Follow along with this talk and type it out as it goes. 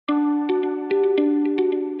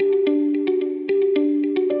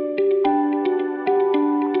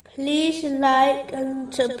like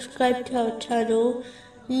and subscribe to our channel.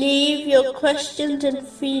 Leave your questions and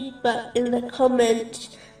feedback in the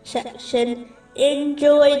comments section.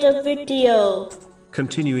 Enjoy the video.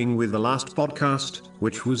 Continuing with the last podcast,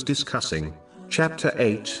 which was discussing chapter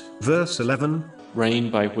 8, verse 11. Rain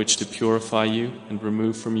by which to purify you and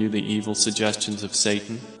remove from you the evil suggestions of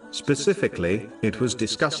Satan. Specifically, it was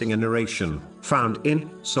discussing a narration found in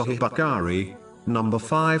Sahih Bukhari, number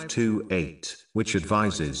 528, which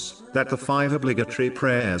advises that the 5 obligatory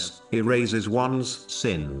prayers erases one's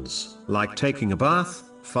sins, like taking a bath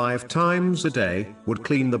 5 times a day would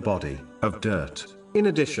clean the body of dirt. In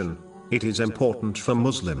addition, it is important for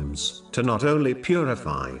Muslims to not only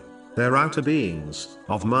purify their outer beings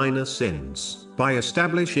of minor sins by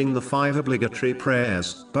establishing the 5 obligatory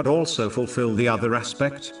prayers, but also fulfill the other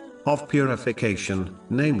aspect of purification,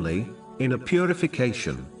 namely, inner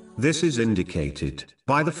purification. This is indicated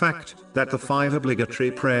by the fact that the 5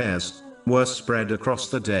 obligatory prayers were spread across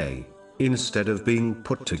the day, instead of being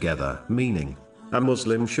put together, meaning a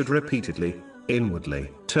Muslim should repeatedly,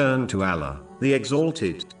 inwardly, turn to Allah, the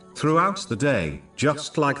Exalted, throughout the day,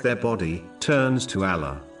 just like their body turns to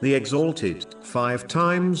Allah, the Exalted, 5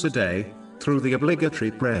 times a day, through the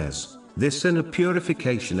obligatory prayers. This inner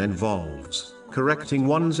purification involves correcting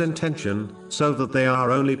one's intention, so that they are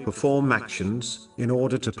only perform actions in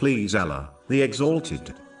order to please Allah, the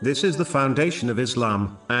Exalted. This is the foundation of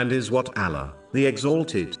Islam, and is what Allah, the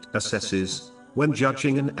Exalted, assesses when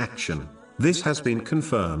judging an action. This has been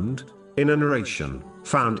confirmed in a narration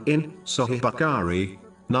found in Sahih Bukhari,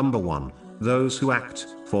 number 1. Those who act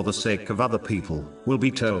for the sake of other people will be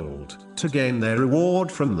told to gain their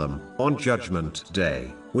reward from them on Judgment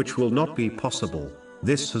Day, which will not be possible.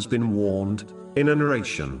 This has been warned in a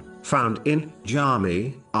narration found in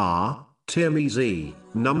Jami Tirmizi,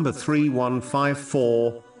 number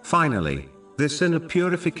 3154. Finally, this inner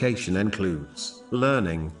purification includes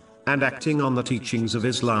learning and acting on the teachings of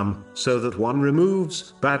Islam, so that one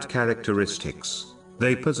removes bad characteristics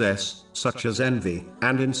they possess, such as envy,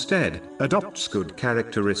 and instead adopts good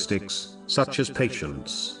characteristics, such as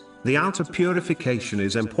patience. The outer purification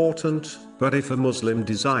is important, but if a Muslim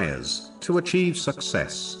desires to achieve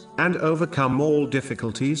success and overcome all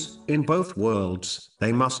difficulties in both worlds,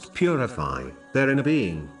 they must purify their inner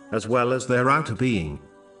being as well as their outer being.